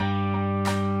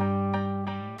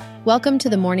Welcome to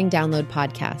the Morning Download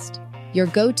Podcast, your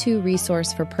go-to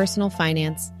resource for personal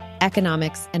finance,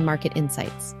 economics, and market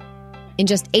insights. In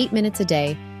just 8 minutes a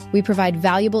day, we provide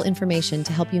valuable information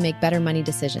to help you make better money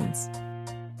decisions.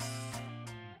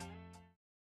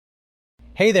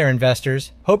 Hey there,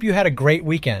 investors. Hope you had a great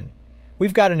weekend.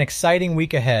 We've got an exciting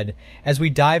week ahead as we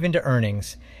dive into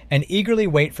earnings and eagerly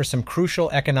wait for some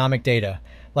crucial economic data,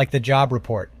 like the job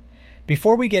report.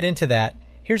 Before we get into that,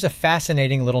 here's a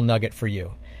fascinating little nugget for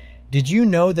you. Did you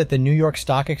know that the New York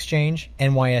Stock Exchange,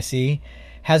 NYSE,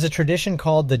 has a tradition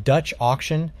called the Dutch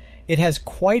auction? It has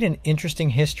quite an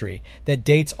interesting history that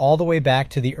dates all the way back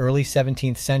to the early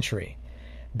 17th century.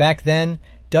 Back then,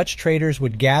 Dutch traders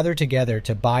would gather together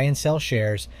to buy and sell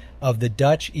shares of the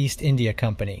Dutch East India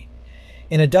Company.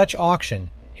 In a Dutch auction,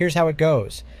 here's how it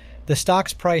goes. The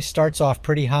stock's price starts off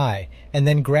pretty high and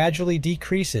then gradually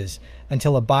decreases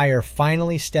until a buyer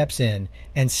finally steps in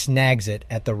and snags it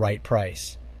at the right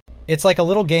price. It's like a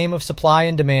little game of supply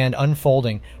and demand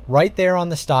unfolding right there on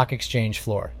the stock exchange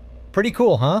floor. Pretty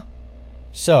cool, huh?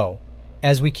 So,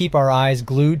 as we keep our eyes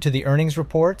glued to the earnings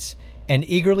reports and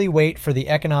eagerly wait for the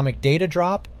economic data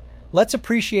drop, let's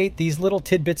appreciate these little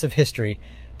tidbits of history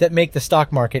that make the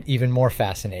stock market even more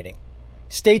fascinating.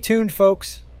 Stay tuned,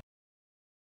 folks.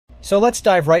 So let's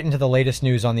dive right into the latest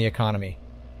news on the economy.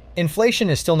 Inflation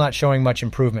is still not showing much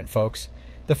improvement, folks.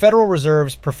 The Federal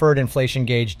Reserve's preferred inflation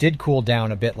gauge did cool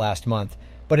down a bit last month,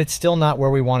 but it's still not where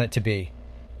we want it to be.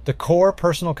 The core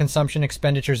personal consumption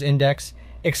expenditures index,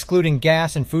 excluding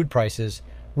gas and food prices,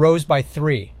 rose by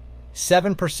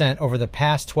 7% over the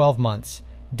past 12 months,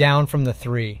 down from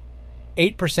the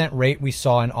 8% rate we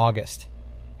saw in August.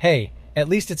 Hey, at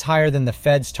least it's higher than the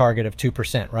Fed's target of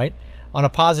 2%, right? On a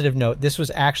positive note, this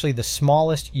was actually the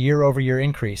smallest year-over-year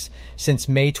increase since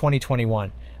May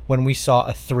 2021, when we saw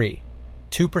a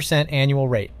 2% annual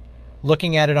rate.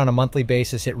 Looking at it on a monthly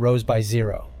basis, it rose by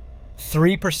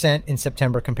 3% in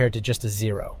September compared to just a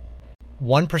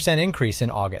 1% increase in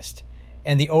August.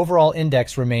 And the overall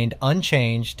index remained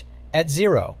unchanged at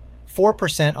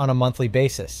 4% on a monthly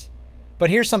basis. But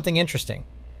here's something interesting.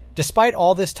 Despite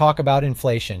all this talk about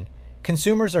inflation,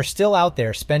 consumers are still out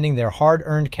there spending their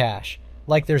hard-earned cash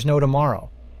like there's no tomorrow.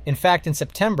 In fact, in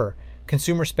September,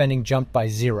 consumer spending jumped by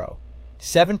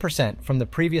 7% from the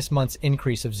previous month's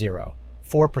increase of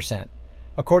 4%.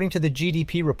 According to the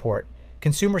GDP report,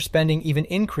 consumer spending even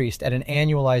increased at an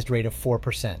annualized rate of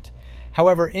 4%.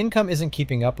 However, income isn't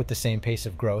keeping up with the same pace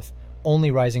of growth,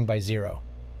 only rising by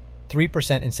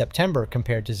 3% in September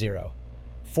compared to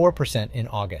 4% in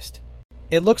August.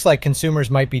 It looks like consumers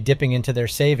might be dipping into their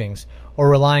savings or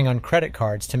relying on credit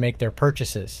cards to make their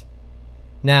purchases.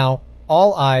 Now,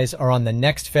 all eyes are on the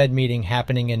next Fed meeting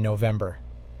happening in November.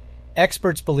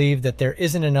 Experts believe that there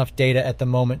isn't enough data at the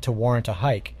moment to warrant a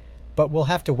hike, but we'll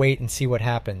have to wait and see what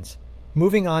happens.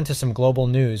 Moving on to some global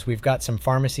news, we've got some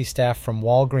pharmacy staff from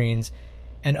Walgreens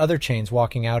and other chains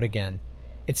walking out again.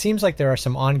 It seems like there are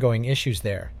some ongoing issues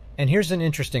there, and here's an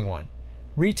interesting one.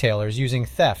 Retailers using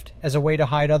theft as a way to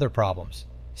hide other problems.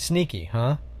 Sneaky,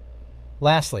 huh?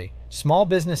 Lastly, small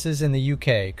businesses in the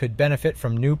UK could benefit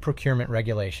from new procurement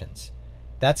regulations.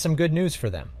 That's some good news for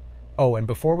them. Oh, and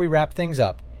before we wrap things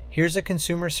up, here's a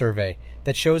consumer survey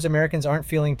that shows Americans aren't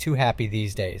feeling too happy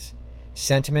these days.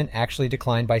 Sentiment actually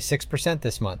declined by 6%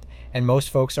 this month, and most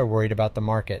folks are worried about the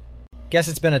market. Guess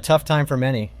it's been a tough time for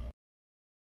many.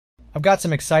 I've got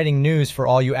some exciting news for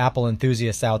all you Apple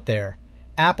enthusiasts out there.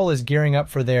 Apple is gearing up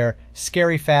for their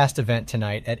Scary Fast event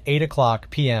tonight at 8 o'clock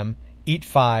p.m. Eat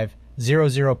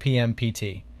 5:00 p.m.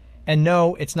 PT. And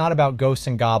no, it's not about ghosts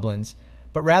and goblins,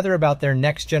 but rather about their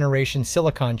next-generation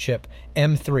silicon chip,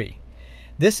 M3.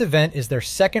 This event is their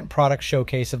second product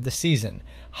showcase of the season,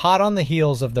 hot on the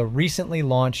heels of the recently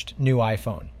launched new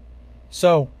iPhone.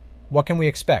 So, what can we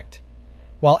expect?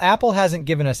 While Apple hasn't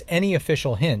given us any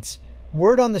official hints,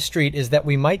 word on the street is that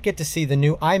we might get to see the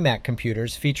new iMac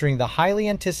computers featuring the highly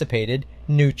anticipated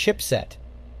new chipset.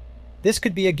 This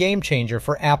could be a game changer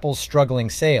for Apple's struggling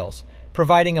sales,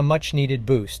 providing a much-needed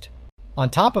boost. On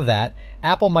top of that,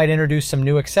 Apple might introduce some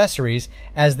new accessories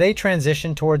as they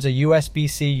transition towards a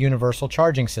USB-C universal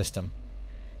charging system.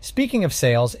 Speaking of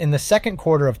sales, in the second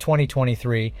quarter of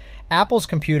 2023, Apple's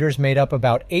computers made up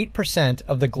about 8%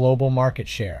 of the global market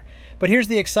share. But here's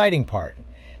the exciting part.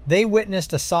 They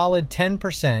witnessed a solid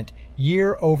 10%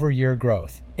 year-over-year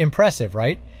growth. Impressive,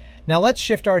 right? Now let's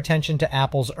shift our attention to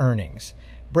Apple's earnings.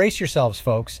 Brace yourselves,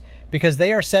 folks, because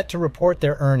they are set to report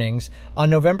their earnings on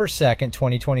November 2nd,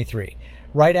 2023,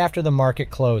 right after the market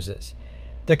closes.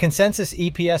 The consensus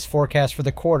EPS forecast for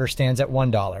the quarter stands at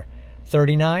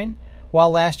 $1.39, while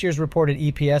last year's reported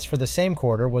EPS for the same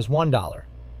quarter was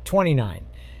 $1.29.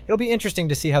 It'll be interesting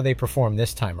to see how they perform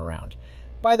this time around.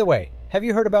 By the way, have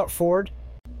you heard about Ford?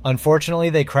 Unfortunately,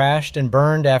 they crashed and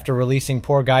burned after releasing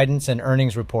poor guidance and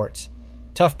earnings reports.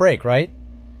 Tough break, right?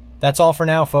 That's all for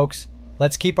now, folks.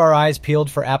 Let's keep our eyes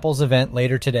peeled for Apple's event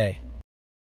later today.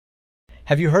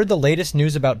 Have you heard the latest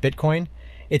news about Bitcoin?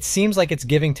 It seems like it's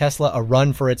giving Tesla a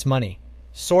run for its money.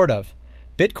 Sort of.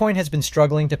 Bitcoin has been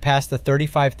struggling to pass the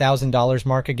 $35,000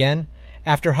 mark again,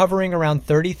 after hovering around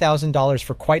 $30,000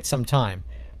 for quite some time.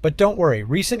 But don't worry,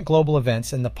 recent global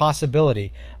events and the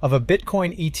possibility of a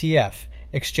Bitcoin ETF,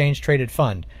 exchange-traded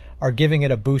fund, are giving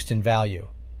it a boost in value.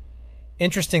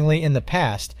 Interestingly, in the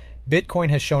past,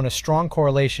 Bitcoin has shown a strong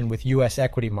correlation with U.S.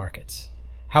 equity markets.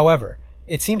 However,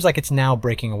 it seems like it's now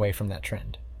breaking away from that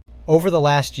trend. Over the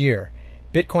last year,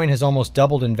 Bitcoin has almost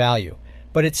doubled in value,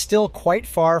 but it's still quite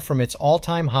far from its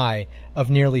all-time high of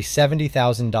nearly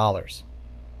 $70,000.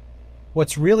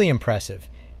 What's really impressive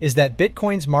is that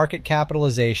Bitcoin's market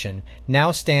capitalization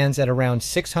now stands at around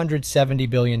 $670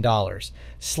 billion,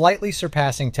 slightly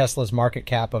surpassing Tesla's market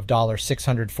cap of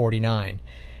 $647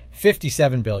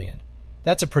 billion.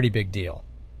 That's a pretty big deal.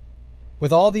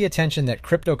 With all the attention that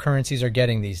cryptocurrencies are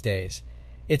getting these days,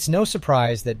 it's no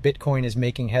surprise that Bitcoin is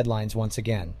making headlines once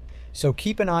again. So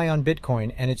keep an eye on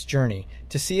Bitcoin and its journey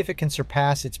to see if it can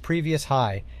surpass its previous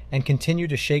high and continue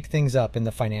to shake things up in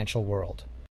the financial world.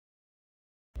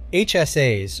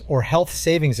 HSAs, or health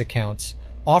savings accounts,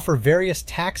 offer various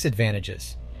tax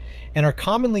advantages and are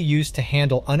commonly used to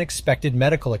handle unexpected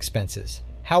medical expenses.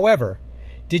 However,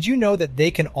 did you know that they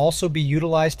can also be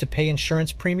utilized to pay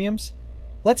insurance premiums?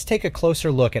 Let's take a closer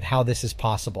look at how this is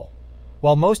possible.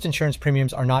 While most insurance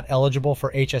premiums are not eligible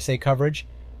for HSA coverage,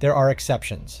 there are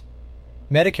exceptions.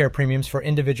 Medicare premiums for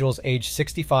individuals aged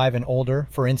 65 and older,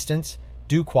 for instance,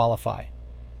 do qualify.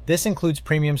 This includes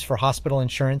premiums for hospital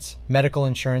insurance, medical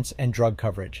insurance, and drug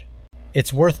coverage.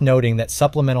 It's worth noting that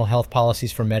supplemental health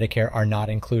policies for Medicare are not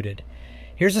included.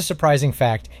 Here's a surprising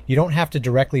fact: you don't have to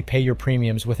directly pay your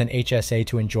premiums with an HSA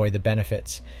to enjoy the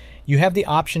benefits. You have the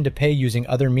option to pay using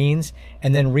other means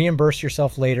and then reimburse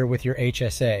yourself later with your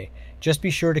HSA. Just be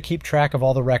sure to keep track of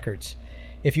all the records.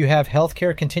 If you have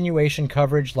healthcare continuation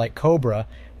coverage like COBRA,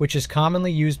 which is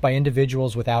commonly used by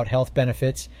individuals without health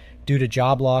benefits due to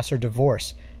job loss or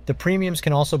divorce, the premiums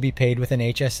can also be paid with an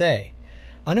HSA.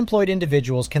 Unemployed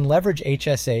individuals can leverage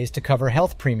HSAs to cover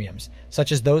health premiums,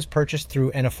 such as those purchased through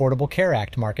an Affordable Care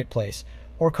Act marketplace,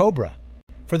 or COBRA.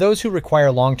 For those who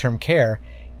require long-term care,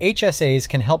 HSAs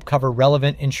can help cover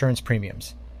relevant insurance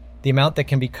premiums. The amount that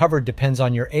can be covered depends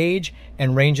on your age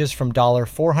and ranges from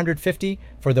 $450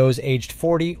 for those aged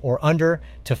 40 or under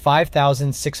to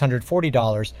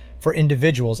 $5,640 for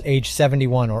individuals aged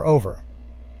 71 or over.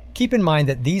 Keep in mind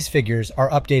that these figures are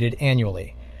updated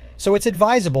annually, so it's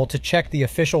advisable to check the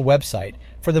official website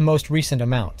for the most recent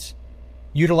amounts.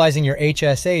 Utilizing your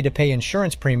HSA to pay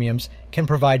insurance premiums can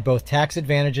provide both tax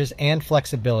advantages and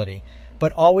flexibility,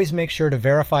 but always make sure to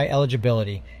verify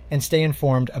eligibility and stay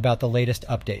informed about the latest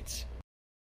updates.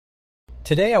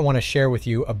 Today I want to share with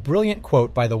you a brilliant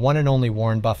quote by the one and only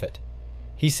Warren Buffett.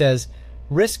 He says,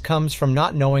 "Risk comes from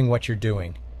not knowing what you're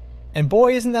doing." And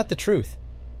boy, isn't that the truth.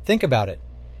 Think about it.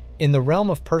 In the realm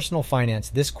of personal finance,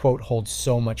 this quote holds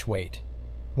so much weight.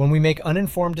 When we make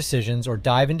uninformed decisions or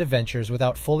dive into ventures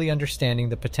without fully understanding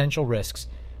the potential risks,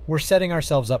 we're setting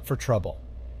ourselves up for trouble.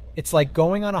 It's like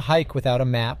going on a hike without a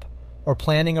map or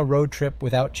planning a road trip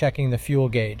without checking the fuel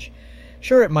gauge.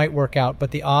 Sure, it might work out,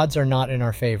 but the odds are not in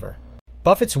our favor.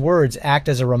 Buffett's words act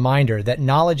as a reminder that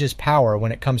knowledge is power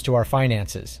when it comes to our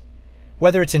finances.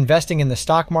 Whether it's investing in the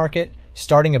stock market,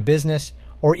 starting a business,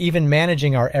 or even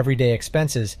managing our everyday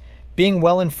expenses, being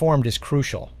well-informed is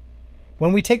crucial.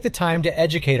 When we take the time to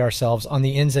educate ourselves on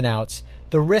the ins and outs,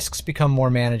 the risks become more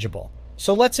manageable.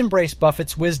 So let's embrace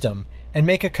Buffett's wisdom and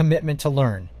make a commitment to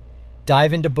learn.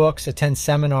 Dive into books, attend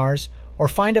seminars, or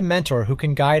find a mentor who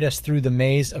can guide us through the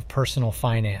maze of personal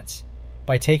finance.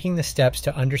 By taking the steps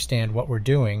to understand what we're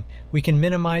doing, we can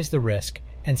minimize the risk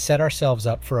and set ourselves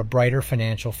up for a brighter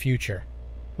financial future.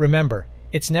 Remember,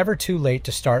 it's never too late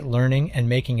to start learning and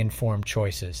making informed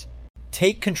choices.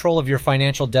 Take control of your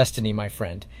financial destiny, my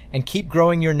friend, and keep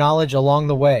growing your knowledge along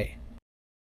the way.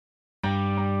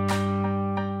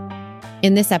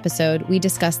 In this episode, we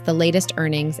discussed the latest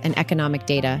earnings and economic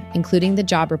data, including the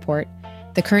job report,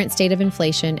 the current state of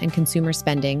inflation and consumer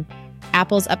spending,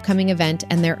 Apple's upcoming event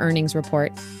and their earnings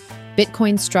report,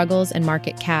 Bitcoin's struggles and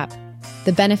market cap,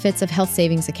 the benefits of health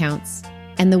savings accounts,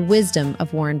 and the wisdom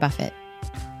of Warren Buffett.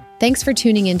 Thanks for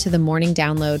tuning in to the Morning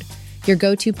Download, your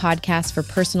go-to podcast for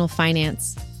personal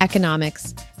finance,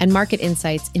 economics, and market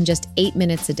insights in just 8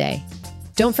 minutes a day.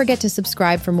 Don't forget to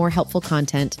subscribe for more helpful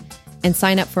content and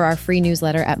sign up for our free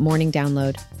newsletter at Morning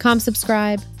Download. Come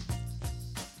subscribe.